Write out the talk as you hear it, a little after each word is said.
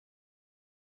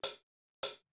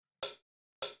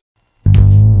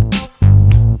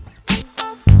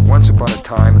upon a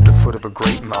time at the foot of a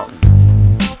great mountain,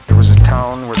 there was a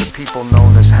town where the people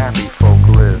known as happy folk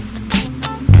lived.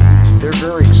 Their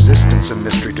very existence a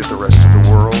mystery to the rest of the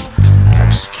world,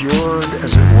 obscured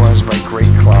as it was by great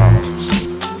clouds.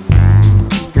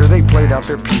 Here they played out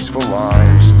their peaceful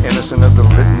lives, innocent of the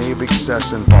litany of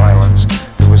excess and violence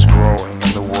that was growing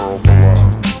in the world below.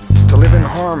 To live in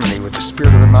harmony with the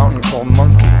spirit of the mountain called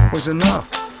Monkey was enough.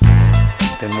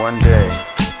 Then one day,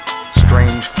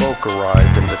 strange folk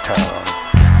arrived in the town.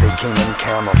 They came in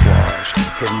camouflage,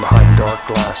 hidden behind dark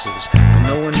glasses, but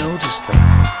no one noticed them.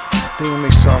 They only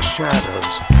saw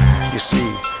shadows. You see,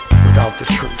 without the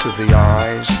truth of the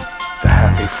eyes, the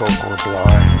happy folk were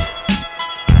blind.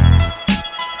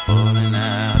 Falling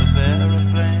out of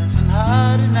aeroplanes and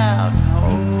hiding out in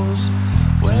holes,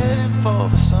 waiting for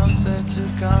the sunset to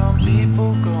come,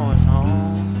 people going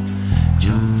home.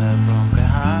 Jump there from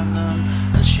behind them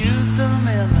and shoot them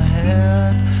in the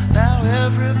head. Now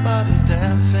everybody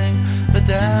dancing the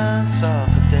dance of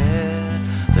the dead,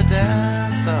 the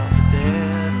dance of the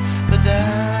dead, the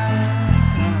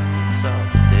dance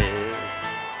of the dead.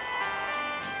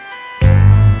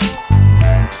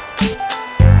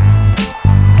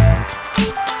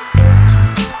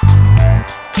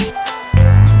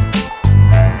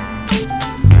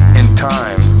 In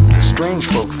time, the strange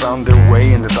folk found their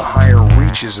way into the higher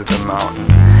reaches of the mountain,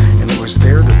 and it was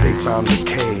there that they found the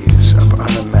caves of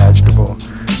unimaginable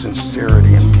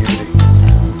sincerity and beauty.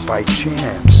 By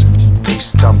chance, they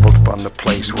stumbled upon the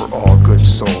place where all good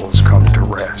souls come to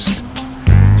rest.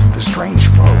 The strange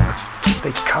folk,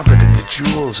 they coveted the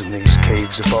jewels in these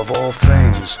caves above all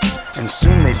things, and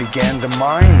soon they began to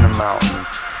mine the mountain,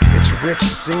 its rich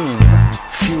scene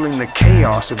fueling the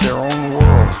chaos of their own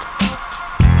world.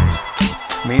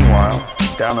 Meanwhile,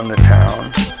 down in the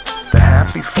town, the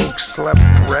happy folks slept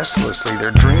restlessly,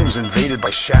 their dreams invaded by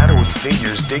shadowy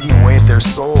figures digging away at their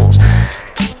souls.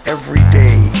 Every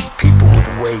day, people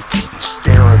would wake and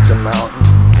stare at the mountain.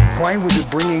 Why was it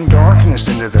bringing darkness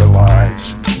into their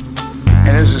lives?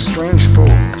 And as the strange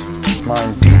folk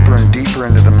mined deeper and deeper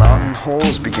into the mountain,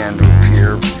 holes began to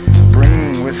appear,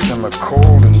 bringing with them a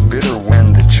cold and bitter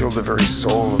wind that chilled the very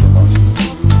soul of the monkey.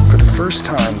 For the first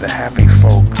time, the happy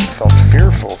folk felt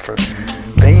fearful, for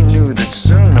they knew that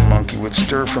soon the monkey would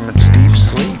stir from its deep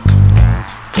sleep.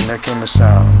 Then there came a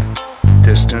sound,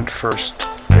 distant at first,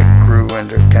 that grew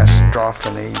into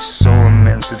cacophony so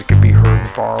immense that it could be heard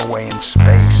far away in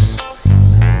space.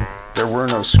 There were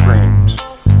no screams.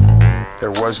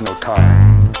 There was no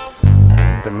time.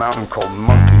 The mountain called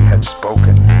Monkey had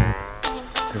spoken.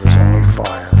 There was only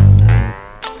fire.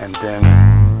 And then,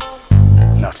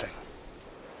 nothing.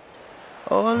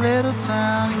 Oh, a little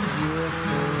town in the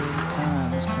USA, the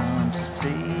time has come to see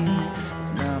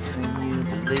there's nothing you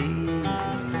believe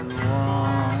you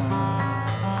want.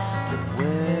 But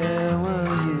where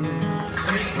were you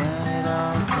when it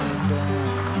all came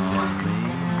down on me?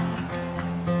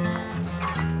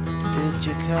 Did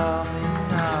you call me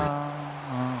out?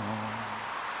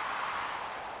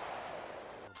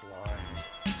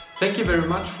 Thank you very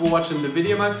much for watching the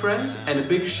video, my friends, and a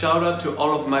big shout out to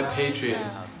all of my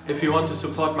Patreons. If you want to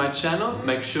support my channel,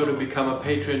 make sure to become a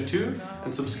Patreon too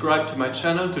and subscribe to my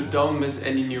channel to don't miss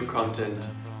any new content.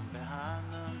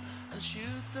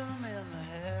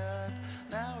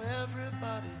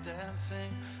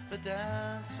 The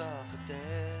dance of the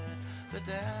dead, the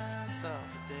dance of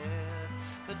the dead,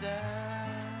 the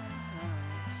dance.